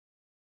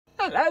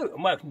Hello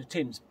and welcome to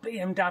Tim's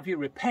BMW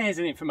repairs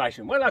and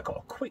information. Well, I've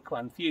got a quick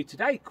one for you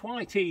today,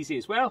 quite easy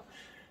as well.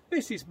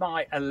 This is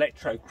my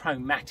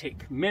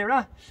electrochromatic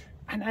mirror,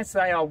 and as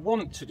they are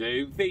wont to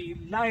do, the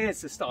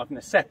layers are starting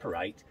to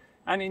separate,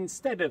 and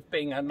instead of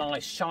being a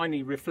nice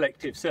shiny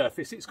reflective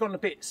surface, it's gone a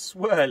bit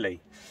swirly.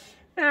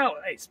 Now,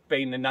 it's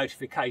been a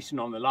notification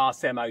on the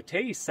last MOT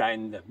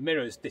saying the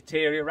mirror's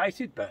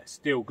deteriorated, but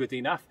still good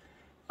enough,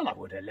 and I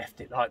would have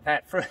left it like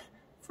that for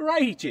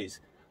ages.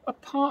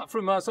 Apart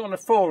from, I was on a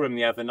forum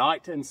the other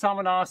night and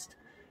someone asked,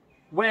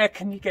 where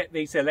can you get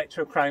these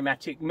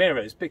electrochromatic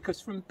mirrors?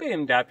 Because from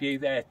BMW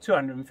they're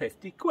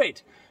 250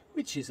 quid,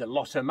 which is a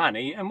lot of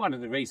money, and one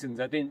of the reasons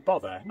I didn't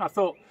bother. And I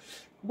thought,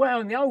 well,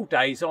 in the old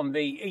days on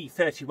the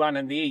E31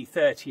 and the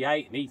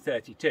E38 and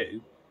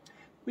E32,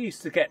 we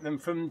used to get them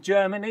from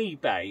German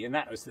eBay, and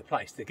that was the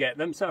place to get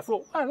them. So I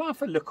thought, well, I'll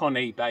have a look on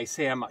eBay,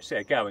 see how much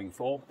they're going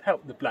for,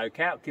 help the bloke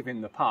out, give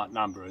him the part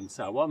number and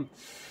so on.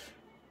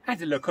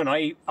 Had a look on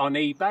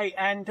eBay,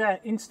 and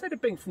instead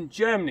of being from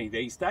Germany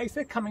these days,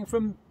 they're coming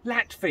from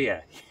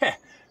Latvia. Yeah,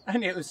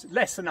 and it was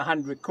less than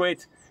 100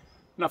 quid.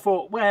 And I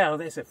thought, well,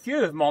 there's a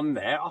few of them on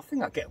there. I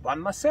think I'll get one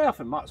myself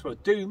and might as well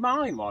do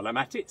mine while I'm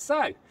at it.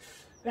 So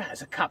that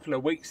was a couple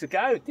of weeks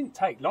ago. It didn't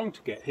take long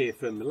to get here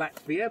from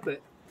Latvia,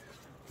 but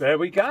there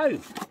we go.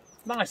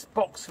 Nice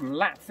box from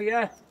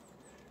Latvia.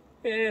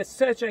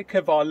 Sergei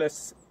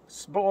Kavalis.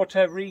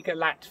 Sporta Riga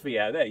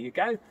Latvia, there you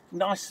go,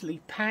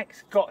 nicely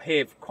packed, got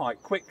here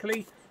quite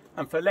quickly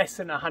and for less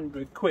than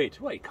 100 quid.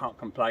 Well, you can't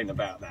complain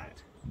about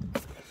that.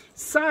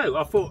 So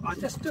I thought I'd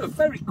just do a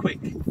very quick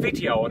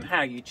video on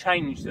how you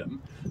change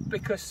them,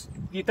 because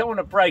you don't want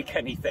to break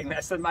anything.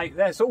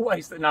 That's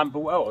always the number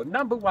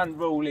one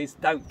rule is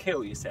don't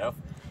kill yourself.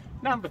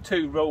 Number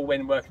two rule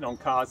when working on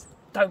cars,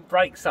 don't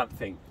break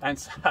something. And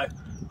so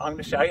I'm going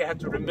to show you how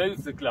to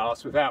remove the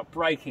glass without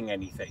breaking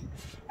anything,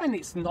 and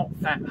it's not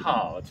that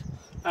hard.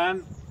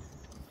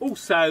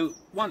 Also,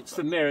 once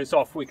the mirror's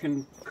off, we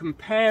can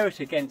compare it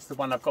against the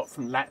one I've got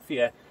from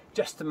Latvia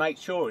just to make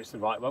sure it's the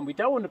right one. We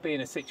don't want to be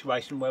in a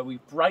situation where we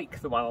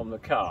break the one on the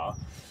car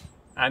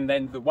and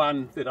then the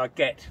one that I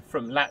get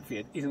from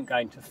Latvia isn't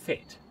going to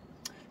fit.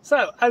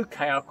 So,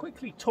 okay, I'll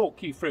quickly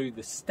talk you through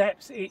the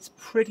steps. It's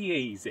pretty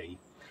easy.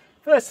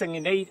 First thing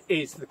you need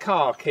is the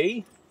car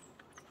key,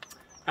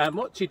 and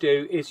what you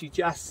do is you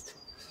just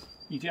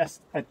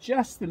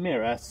adjust the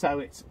mirror so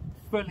it's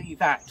fully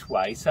that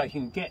way, so you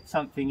can get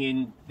something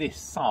in this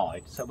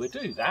side. So we'll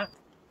do that.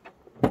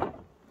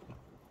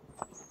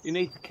 You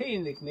need the key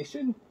in the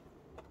ignition,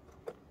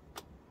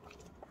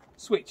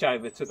 switch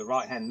over to the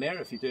right hand mirror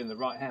if you're doing the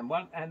right hand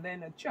one, and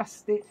then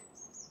adjust it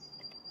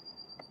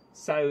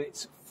so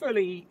it's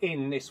fully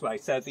in this way,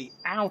 so the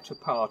outer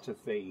part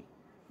of the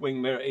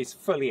wing mirror is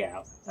fully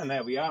out. And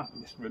there we are.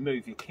 Just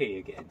remove your key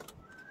again.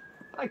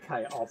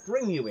 Okay, I'll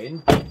bring you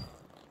in.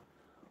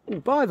 Oh,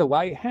 by the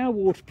way, how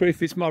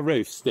waterproof is my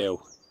roof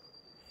still?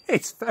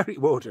 It's very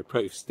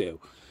waterproof still.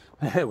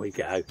 There we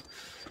go.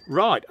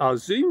 Right, I'll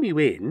zoom you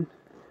in.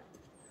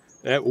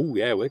 Oh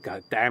yeah, we're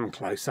going damn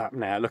close up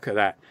now. Look at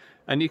that.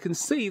 And you can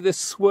see the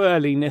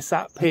swirliness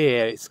up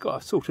here. It's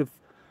got a sort of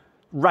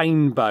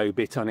rainbow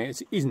bit on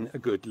it. It isn't a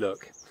good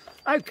look.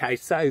 Okay,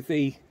 so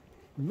the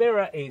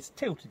mirror is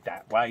tilted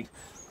that way,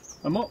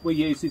 and what we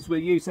use is we'll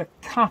use a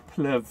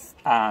couple of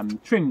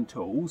trim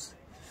tools.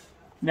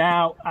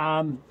 Now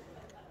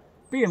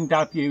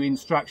BMW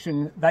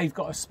instruction, they've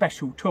got a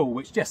special tool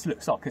which just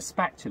looks like a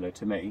spatula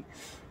to me,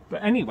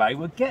 but anyway,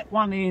 we'll get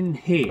one in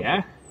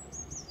here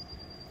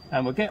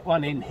and we'll get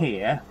one in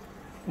here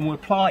and we'll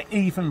apply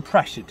even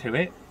pressure to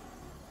it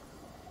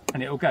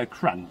and it'll go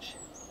crunch.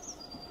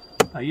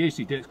 I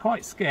usually do, it's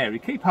quite scary.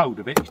 Keep hold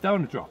of it, you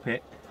don't want to drop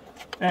it.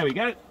 There we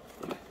go.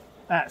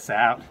 That's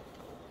out.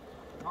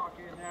 Park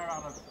in there,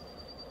 Alan,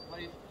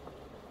 please.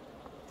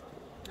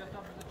 Just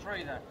under the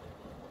tree there.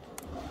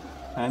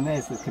 And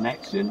there's the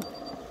connection.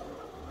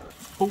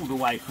 All the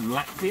way from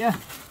Latvia.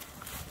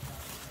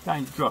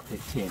 Don't drop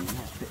it, Tim.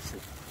 That's a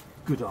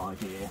good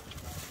idea.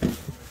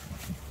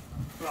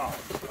 Right.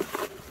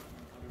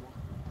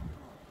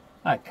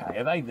 Okay,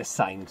 are they the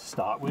same to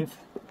start with?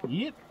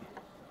 Yep.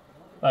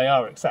 They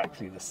are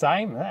exactly the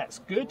same. That's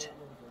good.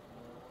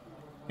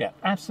 Yeah,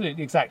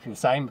 absolutely exactly the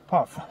same,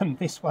 apart from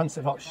this one's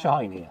a lot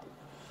shinier.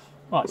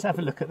 Right, let's have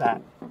a look at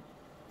that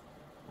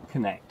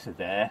connector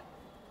there.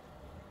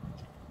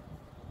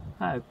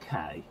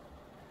 Okay,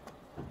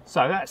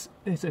 so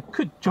it's a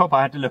good job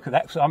I had to look at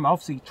that, because I'm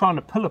obviously trying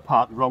to pull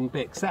apart the wrong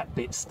bit, because that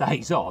bit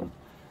stays on.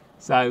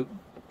 So,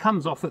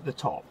 comes off at the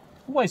top.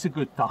 Always a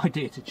good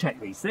idea to check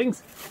these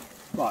things.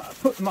 Right, I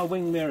put my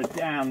wing mirror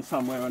down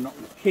somewhere I'm not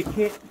going to kick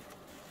it.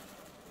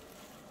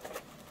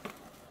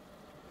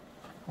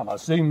 And I'll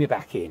zoom you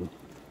back in.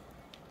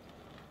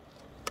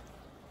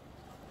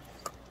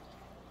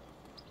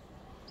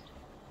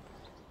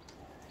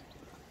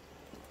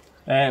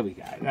 There we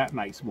go, that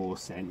makes more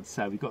sense.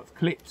 So we've got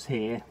clips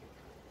here.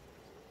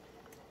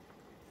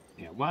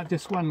 Yeah, well,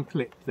 just one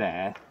clip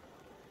there,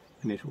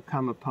 and it will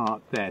come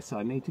apart there. So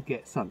I need to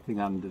get something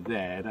under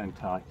there,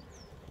 don't I?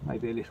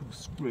 Maybe a little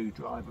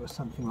screwdriver or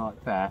something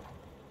like that.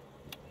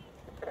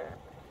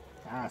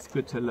 It's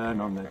good to learn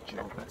on the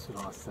job, that's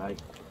what I say.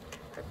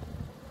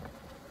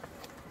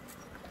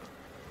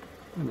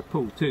 I'm going to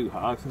pull too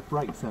hard so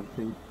break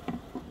something.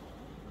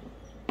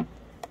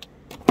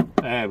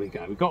 There we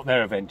go, we got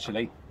there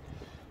eventually.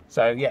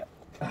 So yeah,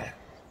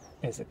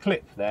 there's a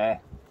clip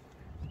there.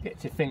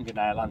 Get your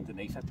fingernail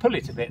underneath it, pull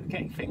it a bit,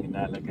 get your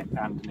fingernail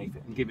underneath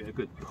it and give it a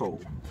good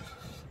pull.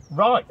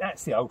 Right,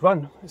 that's the old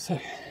one. Let's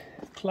have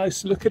a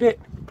close look at it.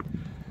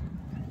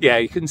 Yeah,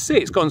 you can see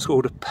it's gone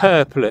sort of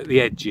purple at the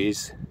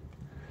edges.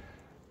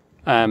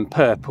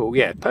 Purple,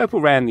 yeah, purple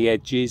around the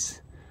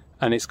edges,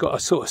 and it's got a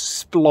sort of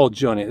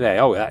splodge on it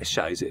there. Oh, that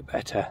shows it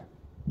better.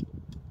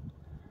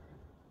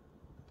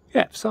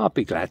 Yeah, so I'd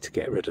be glad to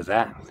get rid of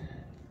that.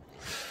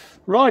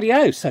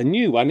 Rightio, so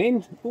new one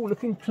in, all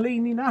looking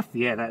clean enough.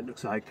 Yeah, that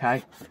looks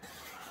okay.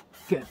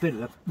 Get a bit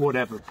of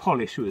whatever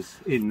polish was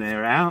in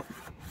there out.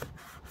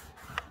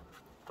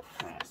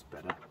 That's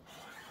better.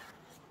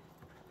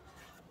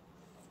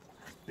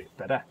 That's a bit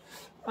better.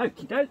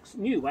 Okie dokes,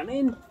 new one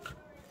in.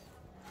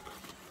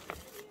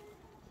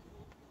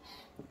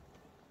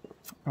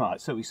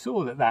 Right, so we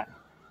saw that that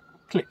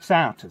clips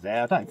out of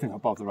there. I don't think I'll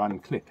bother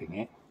unclipping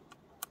it.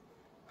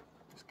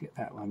 Let's get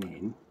that one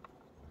in.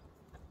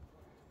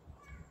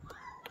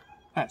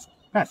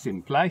 That's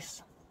in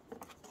place.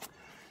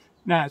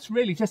 Now it's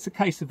really just a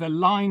case of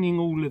aligning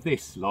all of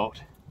this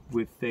lot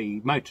with the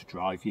motor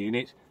drive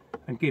unit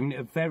and giving it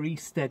a very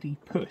steady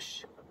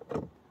push.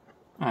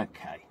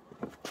 Okay,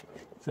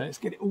 so let's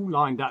get it all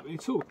lined up.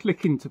 It's all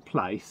click into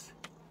place.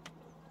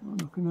 I'm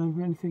not knocking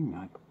over anything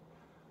now.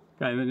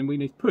 Okay, and then we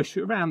need to push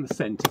it around the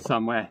centre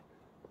somewhere.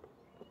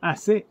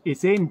 That's it,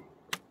 it's in.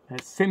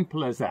 As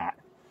simple as that.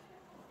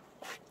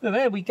 So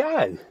there we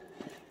go.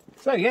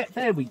 So yeah,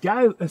 there we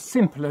go, as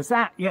simple as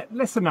that. Yeah,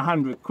 less than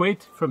 100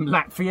 quid from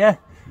Latvia.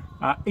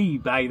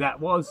 eBay that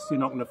was.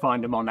 You're not going to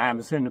find them on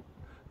Amazon,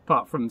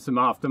 apart from some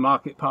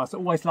aftermarket parts. I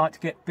always like to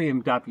get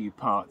BMW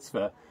parts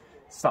for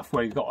stuff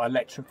where you've got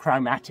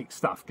electrochromatic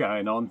stuff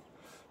going on.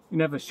 You're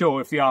never sure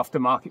if the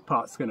aftermarket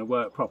part's going to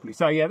work properly.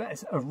 So yeah,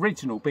 that's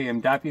original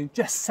BMW,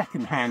 just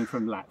second hand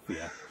from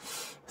Latvia.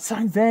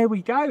 So there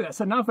we go, that's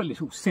another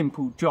little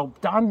simple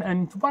job done,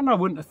 and one I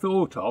wouldn't have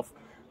thought of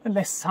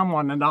unless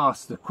someone had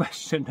asked the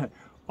question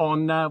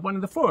on one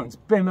of the forums,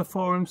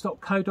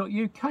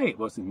 bimmerforums.co.uk it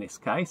was in this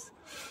case.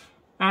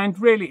 And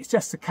really it's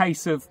just a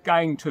case of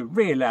going to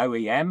real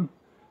OEM,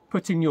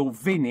 putting your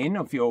VIN in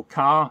of your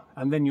car,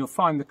 and then you'll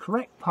find the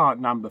correct part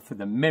number for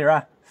the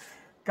mirror.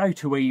 Go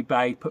to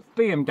eBay, put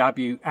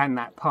BMW and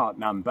that part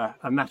number,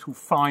 and that will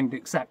find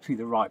exactly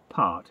the right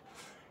part.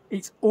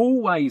 It's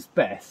always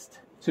best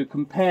to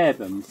compare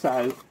them.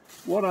 So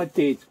what I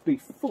did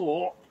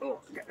before,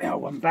 get the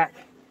old one back.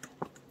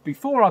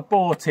 Before I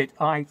bought it,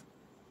 I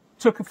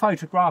took a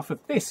photograph of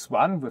this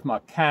one with my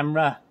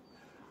camera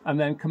and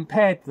then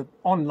compared the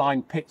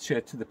online picture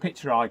to the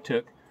picture I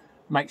took,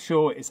 make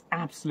sure it's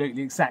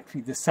absolutely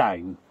exactly the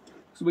same.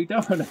 So we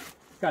don't want to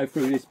go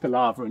through this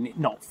palaver and it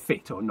not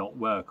fit or not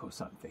work or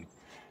something.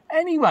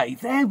 Anyway,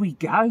 there we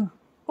go.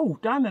 All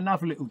done,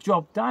 another little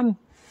job done.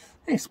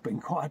 It's been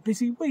quite a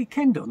busy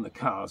weekend on the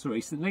cars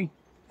recently.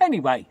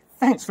 Anyway,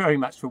 thanks very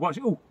much for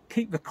watching. Oh,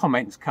 keep the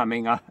comments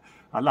coming. I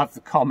love the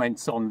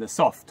comments on the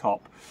soft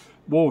top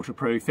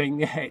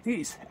waterproofing. Yeah, it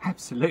is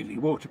absolutely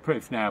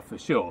waterproof now for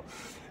sure.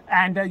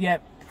 And yeah,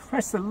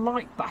 press the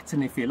like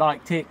button if you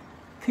liked it.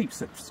 Keep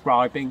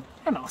subscribing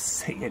and I'll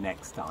see you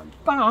next time.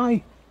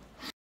 Bye.